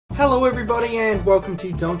Hello everybody and welcome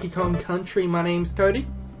to Donkey Kong Country. My name's Cody.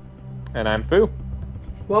 And I'm Fu.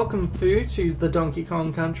 Welcome, Fu, to the Donkey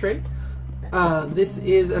Kong Country. This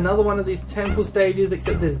is another one of these temple stages,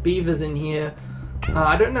 except there's beavers in here.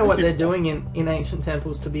 I don't know what they're doing in ancient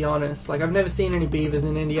temples, to be honest. Like, I've never seen any beavers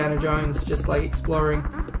in Indiana Jones, just like exploring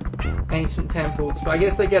ancient temples. But I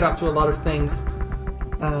guess they get up to a lot of things.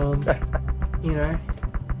 You know.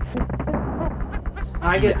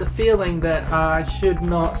 I get the feeling that I should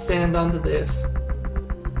not stand under this.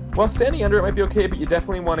 Well, standing under it might be okay, but you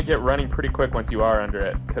definitely want to get running pretty quick once you are under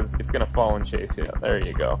it, because it's going to fall and chase you. There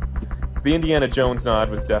you go. So the Indiana Jones nod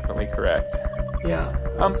was definitely correct. Yeah.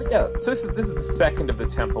 So this is the second of the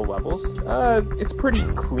temple levels. It's pretty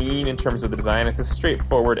clean in terms of the design. It's a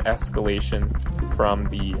straightforward escalation from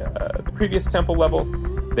the previous temple level.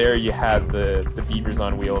 There you had the beavers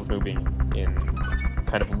on wheels moving in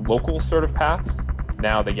kind of local sort of paths.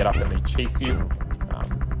 Now they get up and they chase you,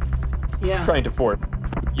 trying to force,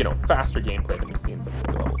 faster gameplay than we see in some of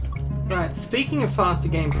the levels. Right, speaking of faster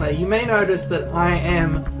gameplay, you may notice that I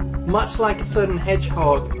am, much like a certain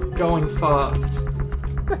hedgehog, going fast.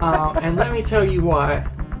 And let me tell you why.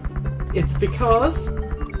 It's because,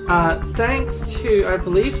 thanks to, I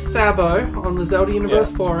believe, Sabo on the Zelda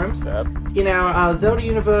Universe forums, in our Zelda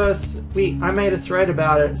Universe, I made a thread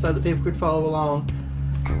about it so that people could follow along.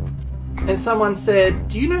 And someone said,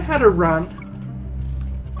 "Do you know how to run?"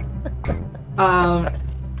 And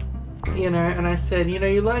I said,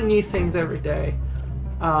 you learn new things every day.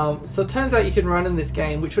 So it turns out you can run in this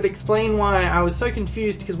game, which would explain why I was so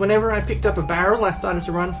confused, because whenever I picked up a barrel, I started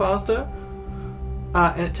to run faster.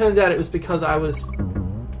 And it turns out it was because I was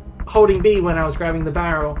holding B when I was grabbing the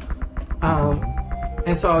barrel.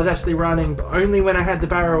 And so I was actually running, but only when I had the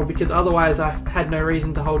barrel, because otherwise I had no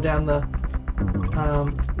reason to hold down the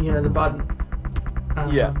button.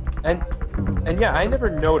 I never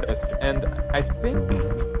noticed, and I think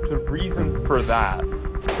the reason for that,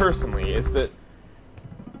 personally, is that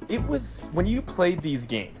it was, when you played these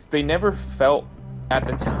games, they never felt, at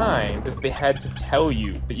the time, that they had to tell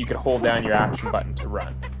you that you could hold down your action button to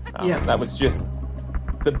run. That was just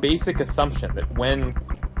the basic assumption that when,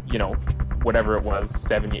 whatever it was,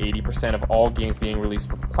 70-80% of all games being released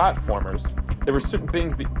for platformers, there were certain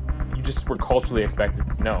things that you just were culturally expected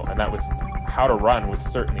to know, and that was how to run was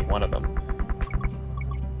certainly one of them.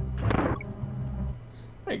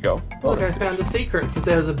 There you go. Look, I found the secret, because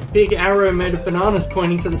there was a big arrow made of bananas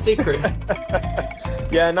pointing to the secret.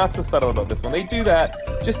 Yeah, not so subtle about this one. They do that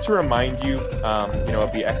just to remind you,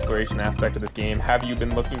 of the exploration aspect of this game. Have you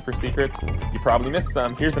been looking for secrets? You probably missed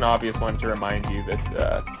some. Here's an obvious one to remind you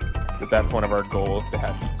that that's one of our goals to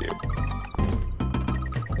have you do.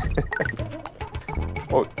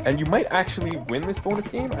 Oh, and you might actually win this bonus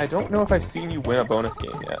game. I don't know if I've seen you win a bonus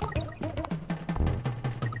game yet.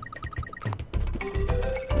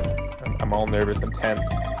 I'm all nervous and tense.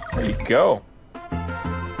 There you go.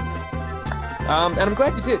 And I'm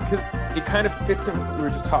glad you did, because it kind of fits in with what we were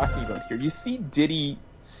just talking about here. You see Diddy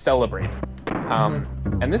celebrating.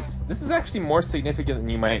 And this is actually more significant than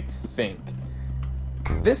you might think.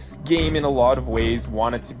 This game, in a lot of ways,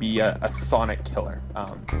 wanted to be a Sonic killer.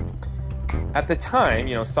 At the time,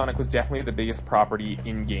 Sonic was definitely the biggest property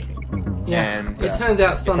in gaming. Yeah, and it turns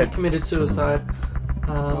out Sonic committed suicide.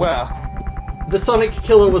 The Sonic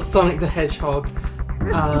killer was Sonic the Hedgehog.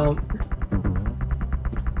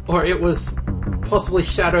 Or it was possibly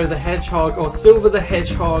Shadow the Hedgehog, or Silver the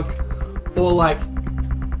Hedgehog, or like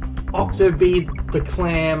Octobead the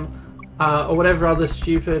Clam, or whatever other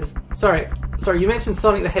stupid... Sorry, you mentioned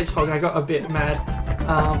Sonic the Hedgehog and I got a bit mad.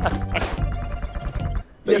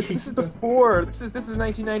 Yes, this is before. This is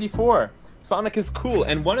 1994. Sonic is cool,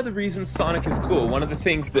 and one of the reasons Sonic is cool, one of the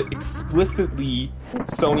things that explicitly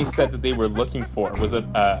Sony said that they were looking for was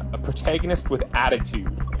a protagonist with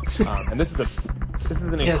attitude. And this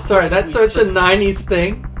is an that's such a '90s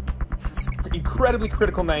thing. Incredibly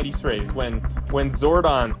critical '90s phrase when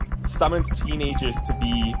Zordon summons teenagers to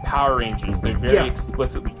be Power Rangers. They're very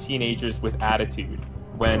explicitly teenagers with attitude.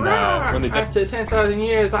 When after 10,000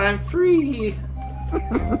 years, I am free.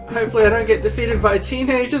 Hopefully I don't get defeated by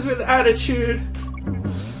teenagers with attitude.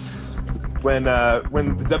 When the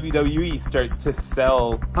WWE starts to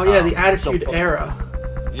sell... the Attitude Era.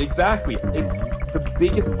 Exactly. It's the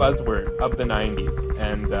biggest buzzword of the 90s,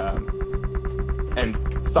 and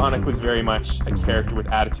Sonic was very much a character with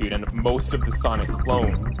attitude, and most of the Sonic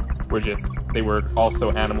clones they were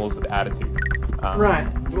also animals with attitude. Right.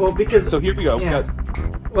 Well, because... So here we go. Yeah.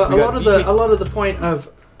 A lot of the point of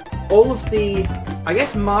all of the, I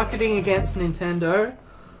guess, marketing against Nintendo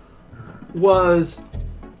was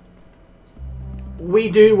we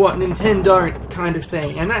do what Nintendo don't kind of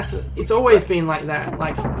thing, and it's always been like that.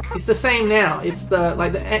 Like, it's the same now. It's the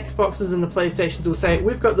Xboxes and the PlayStations will say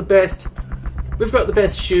we've got the best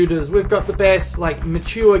shooters, we've got the best like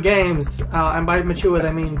mature games, and by mature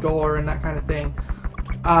they mean gore and that kind of thing.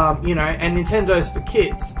 You know, and Nintendo's for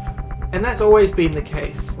kids, and that's always been the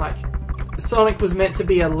case. Like, Sonic was meant to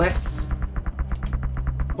be a less,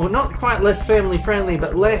 or not quite less family friendly,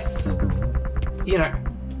 but less, you know.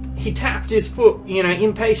 He tapped his foot, you know,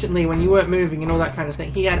 impatiently when you weren't moving and all that kind of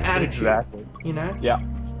thing. He had attitude, Exactly. you know? Yeah.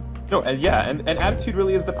 No, and attitude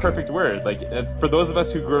really is the perfect word. Like, for those of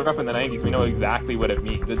us who grew up in the 90s, we know exactly what it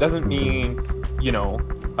means. It doesn't mean, you know,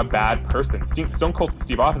 a bad person. Stone Cold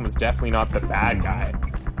Steve Austin was definitely not the bad guy.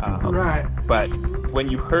 Right. But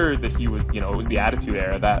when you heard that he was, you know, it was the Attitude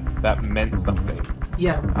Era, that meant something.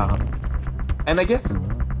 Yeah. And I guess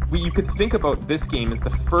you could think about this game as the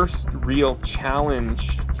first real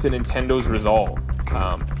challenge to Nintendo's resolve.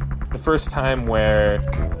 The first time where,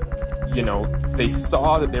 you know, they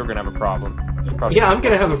saw that they were going to have a problem. Yeah, I'm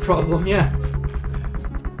going to have a problem, yeah.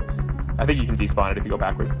 I think you can despawn it if you go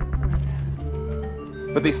backwards.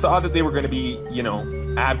 But they saw that they were going to be, you know,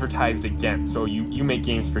 advertised against. Oh, you make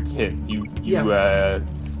games for kids.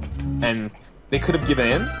 And they could have given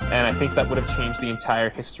in, and I think that would have changed the entire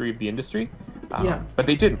history of the industry. But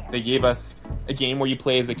they didn't. They gave us a game where you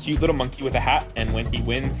play as a cute little monkey with a hat, and when he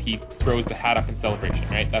wins, he throws the hat up in celebration,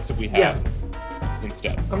 right? That's what we have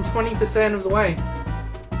instead. I'm 20% of the way.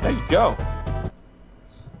 There you go.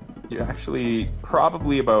 You're actually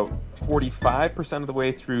probably about 45% of the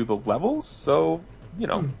way through the levels, so, you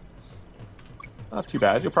know, not too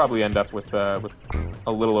bad. You'll probably end up with a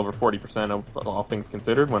little over 40% of all things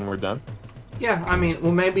considered when we're done. Yeah, I mean,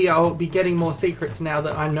 well, maybe I'll be getting more secrets now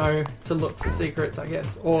that I know to look for secrets, I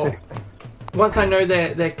guess. Or once I know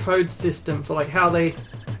their code system for like how they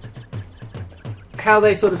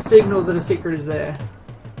sort of signal that a secret is there.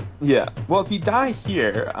 Yeah. Well, if you die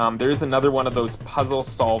here, there is another one of those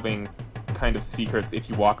puzzle-solving kind of secrets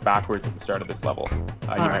if you walk backwards at the start of this level.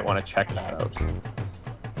 You might want to check that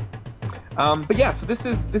out. But yeah, so this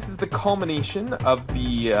is the culmination of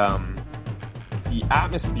the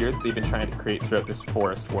atmosphere that they've been trying to create throughout this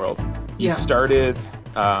forest world. You started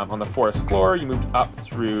on the forest floor, you moved up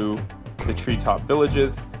through the treetop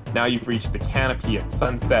villages, now you've reached the canopy at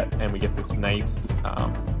sunset, and we get this nice,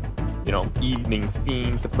 you know, evening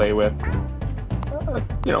scene to play with.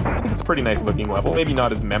 You know, I think it's a pretty nice looking level. Maybe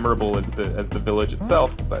not as memorable as the village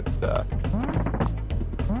itself, but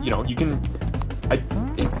you know, you can.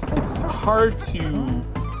 It's hard to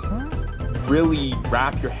really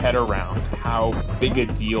wrap your head around how big a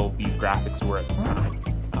deal these graphics were at the time,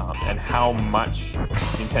 and how much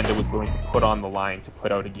Nintendo was willing to put on the line to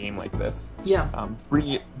put out a game like this. Yeah.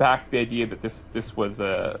 Bringing it back to the idea that this was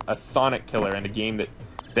a Sonic killer and a game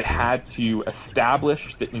that had to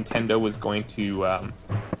establish that Nintendo was going to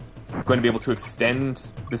be able to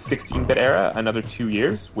extend the 16-bit era another 2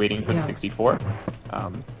 years, waiting for the 64.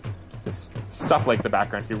 This stuff like the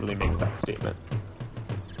background here really makes that statement.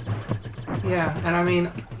 Yeah, and I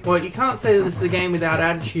mean, well, you can't say that this is a game without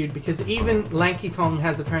attitude, because even Lanky Kong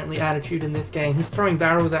has apparently attitude in this game. He's throwing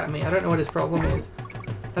barrels at me. I don't know what his problem is.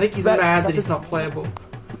 I think he's mad that he's not playable.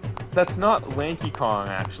 That's not Lanky Kong,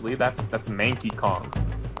 actually. That's Manky Kong.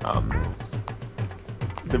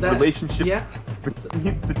 The relationship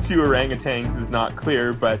between the two orangutans is not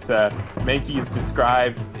clear, but Mankey is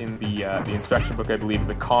described in the instruction book, I believe, as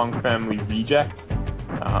a Kong family reject.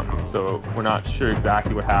 So we're not sure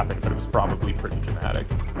exactly what happened, but it was probably pretty dramatic.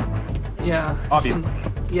 Yeah. Obviously.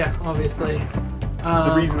 Yeah, obviously.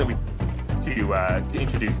 The reason that we is to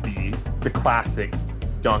introduce the classic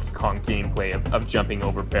Donkey Kong gameplay of jumping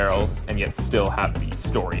over barrels and yet still have the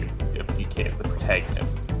story of DK as the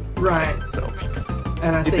protagonist. Right. So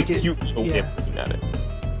and I it's think a cute little way of looking at it.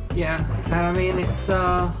 Yeah, and I mean, it's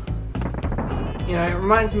you know, it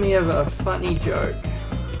reminds me of a funny joke.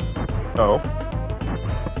 Oh.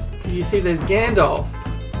 Because you see, there's Gandalf,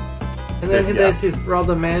 and then there's his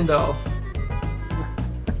brother Mandalf.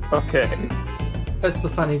 Okay. That's the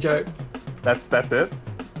funny joke. That's it?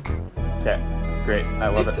 Okay, great. I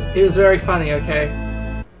love it. It was very funny, okay?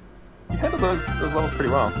 You handled those levels pretty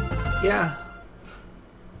well. Yeah.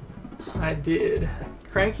 I did.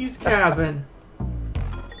 Cranky's Cabin.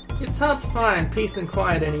 It's hard to find peace and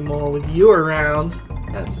quiet anymore with you around.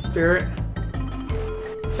 That's the spirit.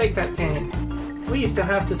 Take that cane. We used to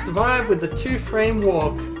have to survive with the 2-frame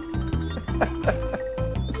walk.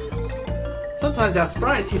 Sometimes our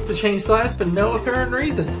sprites used to change size for no apparent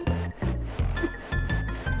reason.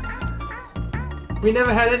 We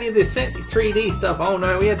never had any of this fancy 3D stuff. Oh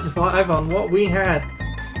no, we had to survive on what we had.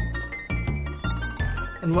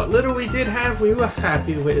 And what little we did have, we were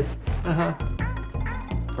happy with.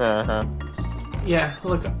 Yeah,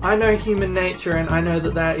 look, I know human nature, and I know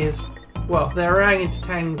that is, well, they're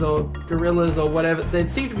orangutans or gorillas or whatever. There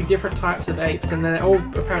seem to be different types of apes, and they're all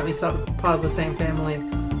apparently part of the same family,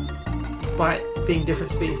 despite being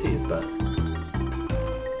different species, but...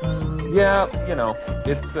 Yeah, you know,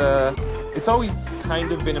 it's always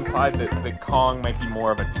kind of been implied that Kong might be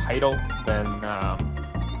more of a title than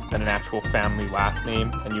an actual family last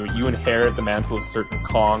name, and you inherit the mantle of certain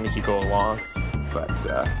Kong as you go along, but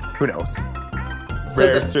who knows?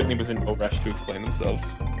 Rare certainly was in no rush to explain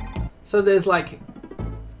themselves. So there's a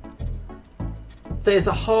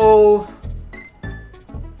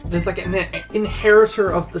an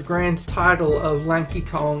inheritor of the grand title of Lanky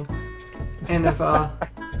Kong, and if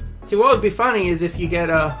see, what would be funny is if you get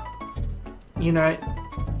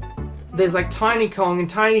there's like Tiny Kong, and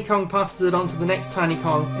Tiny Kong passes it on to the next Tiny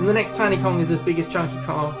Kong, and the next Tiny Kong is as big as Chunky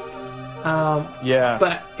Kong. Yeah.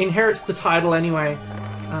 But inherits the title anyway.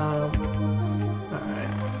 Alright.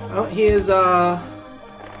 Oh, here's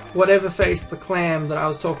whatever face the clam that I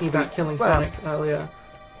was talking about killing Sonic earlier.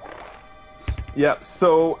 Yep.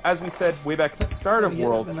 So as we said way back at the start of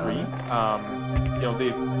World 3,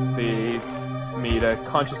 they've made a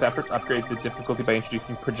conscious effort to upgrade the difficulty by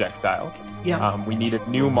introducing projectiles. Yeah. We need a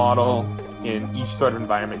new model in each sort of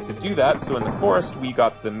environment to do that. So in the forest, we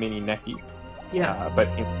got the mini Neckies. Yeah. But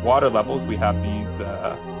in water levels, we have these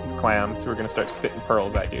clams who are going to start spitting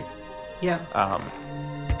pearls at you. Yeah.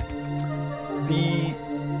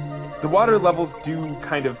 The water levels do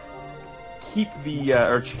kind of keep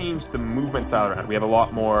or change the movement style around. We have a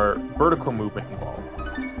lot more vertical movement involved.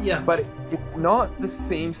 Yeah. But it's not the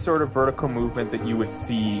same sort of vertical movement that you would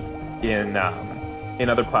see in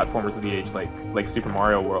other platformers of the age, like Super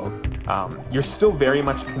Mario World. You're still very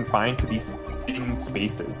much confined to these thin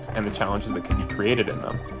spaces and the challenges that can be created in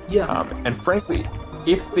them. Yeah. And frankly,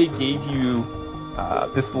 if they gave you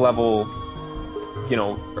this level,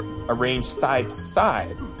 arranged side to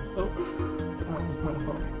side,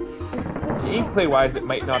 gameplay-wise, it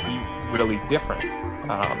might not be really different.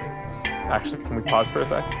 Actually, can we pause for a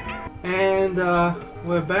sec? And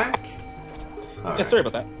we're back. Yeah, sorry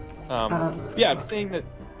about that. I'm saying that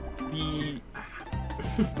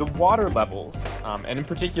the water levels, and in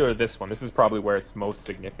particular this one, this is probably where it's most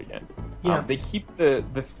significant. Yeah. They keep the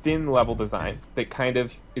thin level design that kind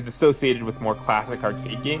of is associated with more classic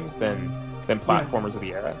arcade games than platformers of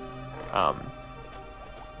the era.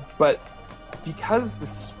 But because the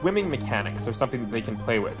swimming mechanics are something that they can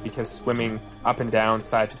play with, because swimming up and down,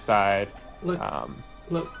 side to side. Look.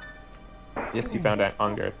 Yes, you found out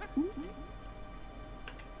Ungard.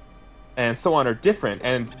 And so on are different,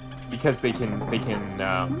 and because they can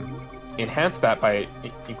enhance that by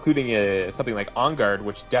including something like Ungard,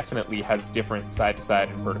 which definitely has different side to side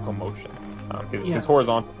and vertical motion. His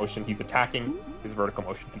horizontal motion, he's attacking. His vertical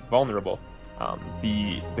motion, he's vulnerable.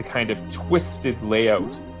 The kind of twisted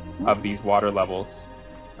layout of these water levels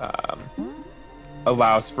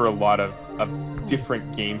allows for a lot of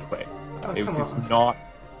different gameplay. It's just not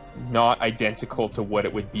identical to what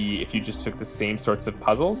it would be if you just took the same sorts of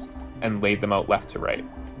puzzles and laid them out left to right.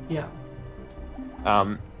 Yeah.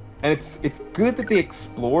 And it's good that they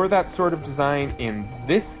explore that sort of design in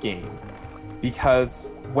this game,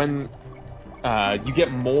 because when you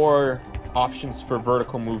get more options for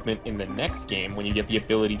vertical movement in the next game, when you get the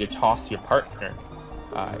ability to toss your partner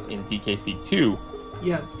in DKC2,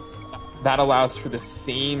 that allows for the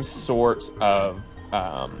same sort of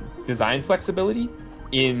design flexibility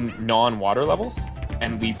in non-water levels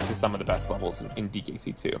and leads to some of the best levels in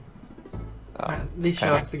DKC2. These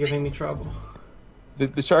sharks are giving me trouble.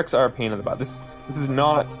 The sharks are a pain in the butt. This is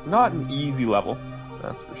not an easy level,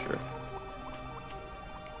 that's for sure.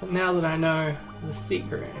 But now that I know the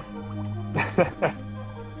secret...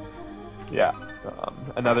 Yeah,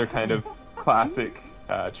 another kind of classic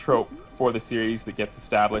trope for the series that gets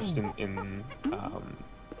established in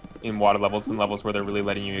water levels and levels where they're really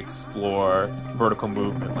letting you explore vertical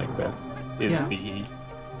movement like this is the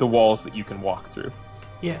walls that you can walk through.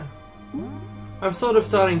 Yeah. I'm sort of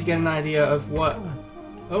starting to get an idea of what...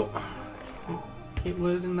 Oh, keep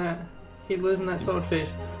losing that swordfish.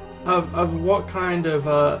 Of what kind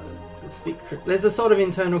of secret... There's a sort of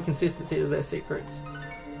internal consistency to their secrets.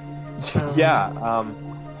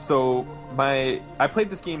 So I played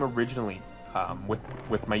this game originally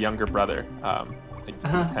with my younger brother. It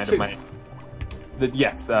was kind of my...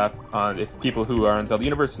 if people who are on Zelda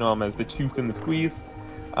Universe know him as the Tooth and the Squeeze.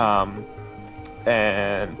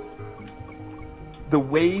 And the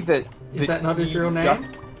way that... Is that not his real name?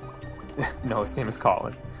 No, his name is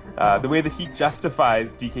Colin. The way that he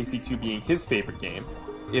justifies DKC2 being his favorite game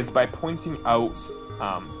is by pointing out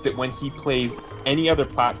that when he plays any other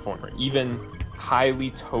platformer, even highly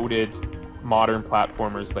toted modern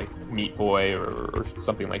platformers like Meat Boy or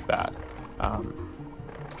something like that,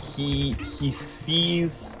 he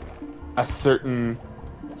sees a certain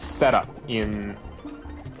setup in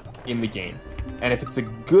the game, and if it's a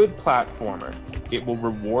good platformer, it will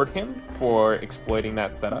reward him for exploiting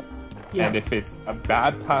that setup. Yeah. And if it's a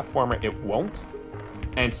bad platformer, it won't.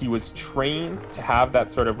 And he was trained to have that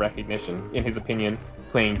sort of recognition, in his opinion,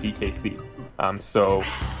 playing DKC. So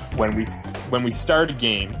when we start a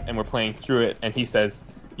game and we're playing through it, and he says,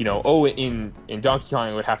 you know, oh, in Donkey Kong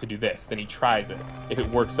I would have to do this, then he tries it. If it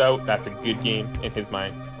works out, that's a good game in his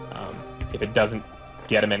mind. If it doesn't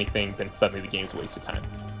get him anything, then suddenly the game's a waste of time.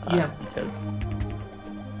 Because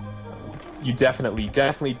you definitely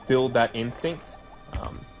build that instinct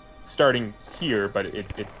starting here, but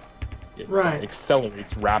it Right.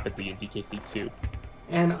 accelerates rapidly in DKC 2.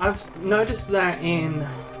 And I've noticed that in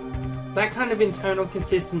that kind of internal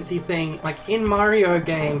consistency thing, like in Mario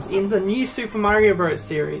games, in the new Super Mario Bros.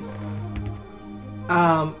 Series,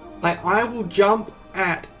 like I will jump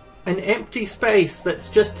at an empty space that's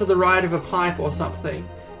just to the right of a pipe or something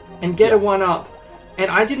and get a 1-up,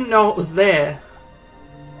 and I didn't know it was there,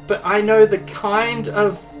 but I know the kind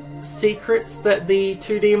of secrets that the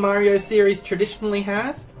 2D Mario series traditionally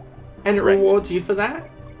has, and it rewards you for that.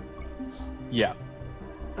 Yeah.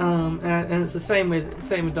 And it's the same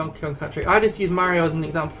with Donkey Kong Country. I just use Mario as an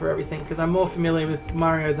example for everything because I'm more familiar with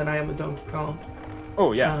Mario than I am with Donkey Kong.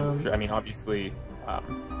 Oh yeah, sure. I mean, obviously,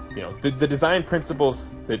 you know, the design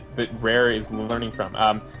principles that Rare is learning from.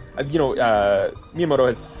 You know, Miyamoto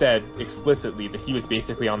has said explicitly that he was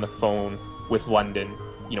basically on the phone with London,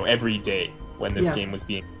 you know, every day when this game was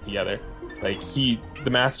being put together. Like the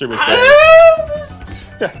master was there.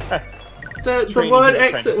 the word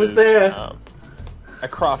exit was there.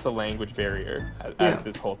 Across a language barrier as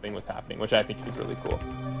this whole thing was happening, which I think is really cool.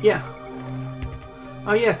 Yeah.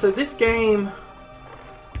 Oh yeah, so this game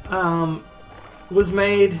was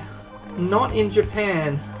made not in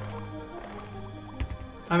Japan.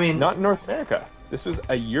 I mean... Not in North America. This was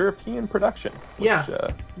a European production.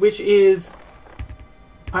 Which is...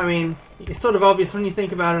 I mean, it's sort of obvious when you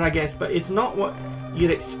think about it, I guess, but it's not what you'd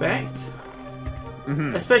expect.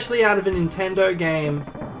 Mm-hmm. Especially out of a Nintendo game.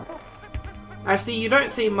 Actually, you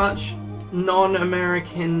don't see much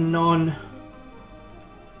non-American,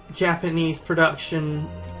 non-Japanese production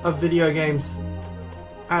of video games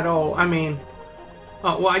at all. I mean,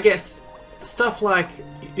 well, I guess stuff like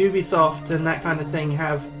Ubisoft and that kind of thing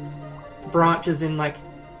have branches in, like,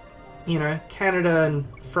 you know, Canada and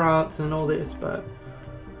France and all this, but...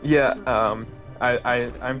 Yeah, I'm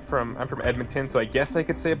from Edmonton, so I guess I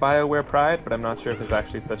could say BioWare Pride, but I'm not sure if there's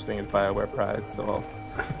actually such thing as BioWare Pride, so...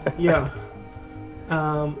 Yeah.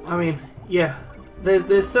 I mean, yeah,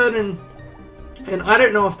 there's certain, and I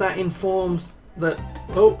don't know if that informs the.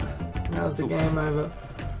 Oh, now's the game over.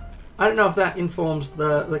 I don't know if that informs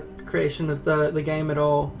the creation of the game at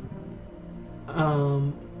all.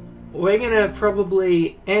 We're gonna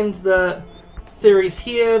probably end the series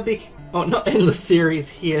here. Not end the series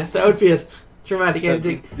here. That would be a dramatic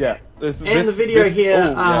ending. Yeah. End the video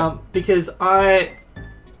here because I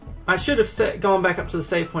should have gone back up to the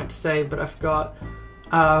save point to save, but I forgot.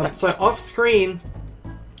 So off screen,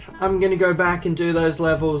 I'm going to go back and do those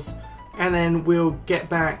levels, and then we'll get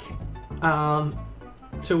back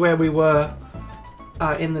to where we were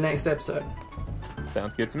in the next episode.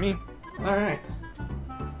 Sounds good to me. Alright.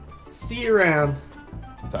 See you around.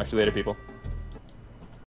 Talk to you later, people.